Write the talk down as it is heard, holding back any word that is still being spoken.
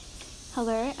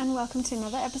Hello and welcome to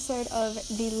another episode of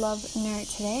The Love Note.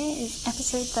 Today is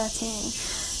episode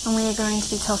 13 and we are going to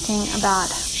be talking about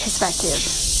perspective.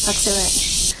 Let's do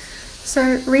it.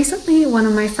 So recently one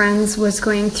of my friends was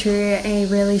going through a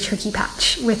really tricky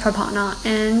patch with her partner,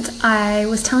 and I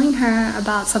was telling her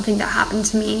about something that happened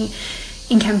to me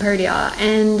in Cambodia,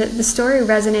 and the story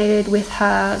resonated with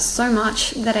her so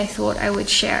much that I thought I would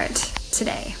share it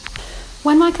today.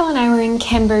 When Michael and I were in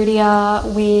Cambodia,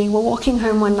 we were walking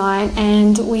home one night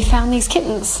and we found these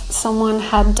kittens. Someone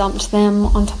had dumped them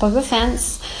on top of a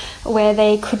fence where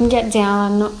they couldn't get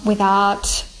down without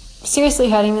seriously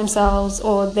hurting themselves,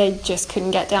 or they just couldn't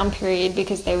get down, period,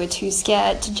 because they were too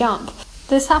scared to jump.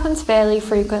 This happens fairly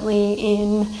frequently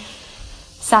in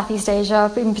Southeast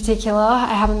Asia in particular.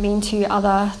 I haven't been to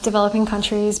other developing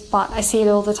countries, but I see it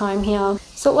all the time here.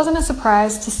 So it wasn't a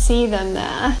surprise to see them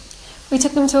there. We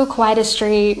took them to a quieter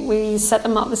street, we set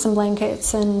them up with some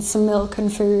blankets and some milk and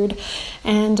food,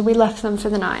 and we left them for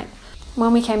the night.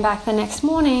 When we came back the next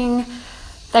morning,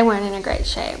 they weren't in a great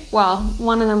shape. Well,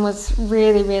 one of them was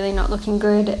really not looking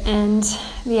good, and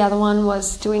the other one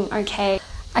was doing okay.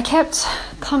 I kept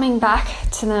coming back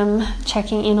to them,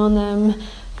 checking in on them,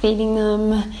 feeding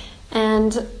them,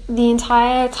 and the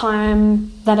entire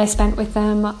time that I spent with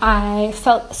them, I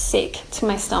felt sick to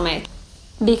my stomach,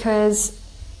 because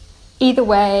either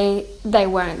way, they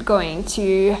weren't going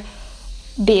to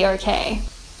be okay.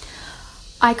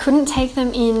 I couldn't take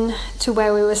them in to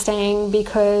where we were staying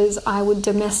because I would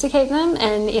domesticate them,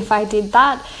 and if I did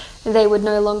that, they would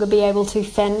no longer be able to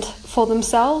fend for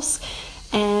themselves,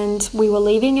 and we were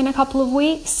leaving in a couple of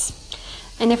weeks.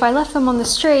 And if I left them on the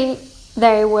street,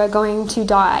 they were going to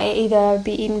die, either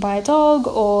be eaten by a dog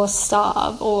or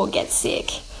starve or get sick.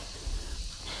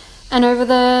 And over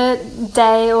the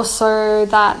day or so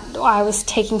that I was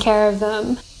taking care of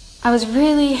them, I was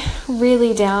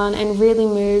really down and really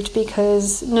moved,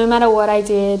 because no matter what I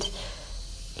did,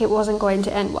 it wasn't going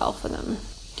to end well for them.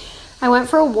 I went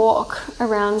for a walk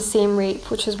around Siem Reap,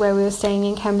 which is where we were staying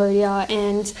in Cambodia,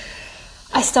 and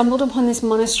I stumbled upon this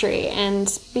monastery,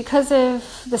 and because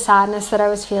of the sadness that I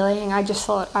was feeling, I just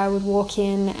thought I would walk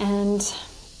in and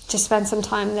just spend some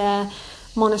time there.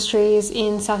 Monasteries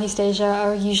in Southeast Asia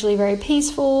are usually very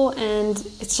peaceful, and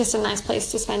it's just a nice place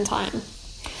to spend time.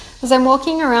 As I'm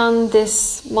walking around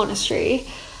this monastery,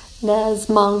 there's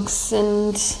monks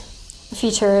and a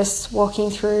few tourists walking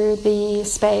through the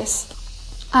space.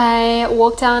 I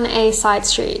walk down a side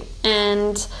street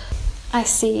and I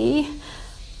see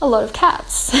a lot of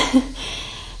cats.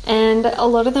 And a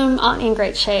lot of them aren't in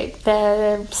great shape.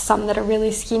 There are some that are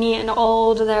really skinny and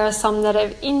old, there are some that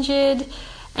are injured,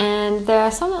 and there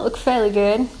are some that look fairly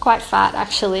good, quite fat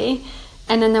actually,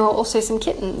 and then there were also some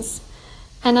kittens.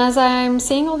 And as I'm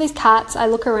seeing all these cats, I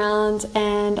look around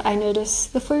and I notice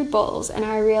the food bowls, and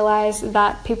I realize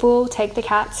that people take the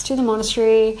cats to the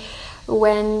monastery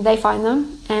when they find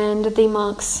them, and the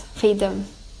monks feed them.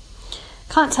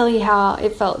 Can't tell you how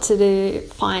it felt to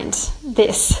find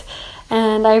this.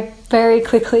 And I very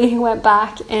quickly went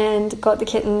back and got the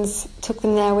kittens, took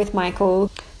them there with Michael.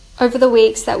 Over the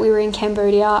weeks that we were in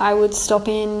Cambodia, I would stop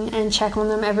in and check on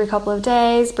them every couple of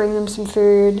days, bring them some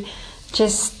food,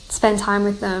 just spend time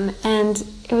with them. And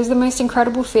it was the most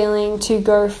incredible feeling to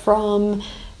go from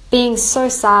being so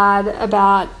sad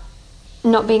about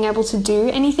not being able to do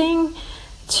anything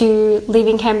to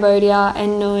leaving Cambodia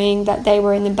and knowing that they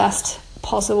were in the best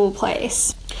possible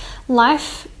place.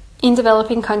 Life in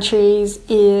developing countries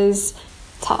is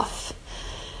tough.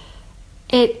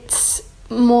 It's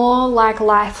more like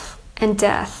life and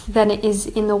death than it is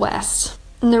in the West.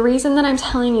 And the reason that I'm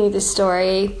telling you this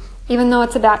story, even though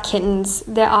it's about kittens,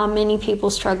 there are many people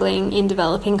struggling in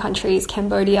developing countries.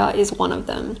 Cambodia is one of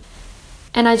them.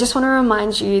 And I just want to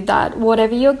remind you that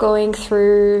whatever you're going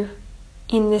through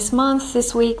in this month,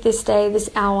 this week, this day, this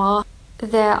hour,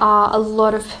 there are a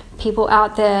lot of people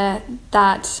out there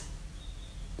that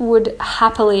would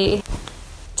happily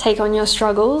take on your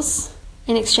struggles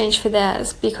in exchange for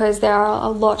theirs, because there are a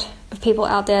lot of people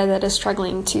out there that are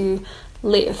struggling to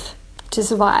live, to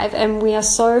survive, and we are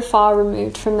so far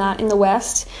removed from that in the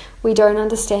West. We don't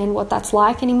understand what that's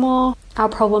like anymore. Our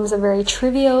problems are very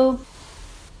trivial.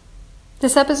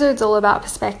 This episode's all about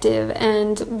perspective,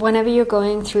 and whenever you're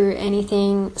going through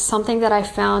anything, something that I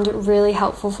found really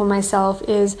helpful for myself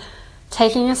is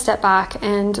taking a step back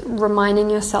and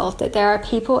reminding yourself that there are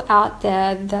people out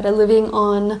there that are living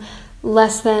on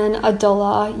less than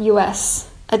 $1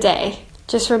 US a day.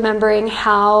 Just remembering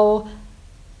how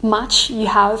much you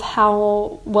have,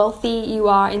 how wealthy you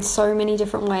are in so many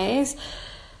different ways,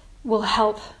 will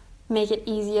help make it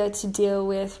easier to deal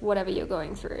with whatever you're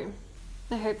going through.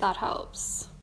 I hope that helps.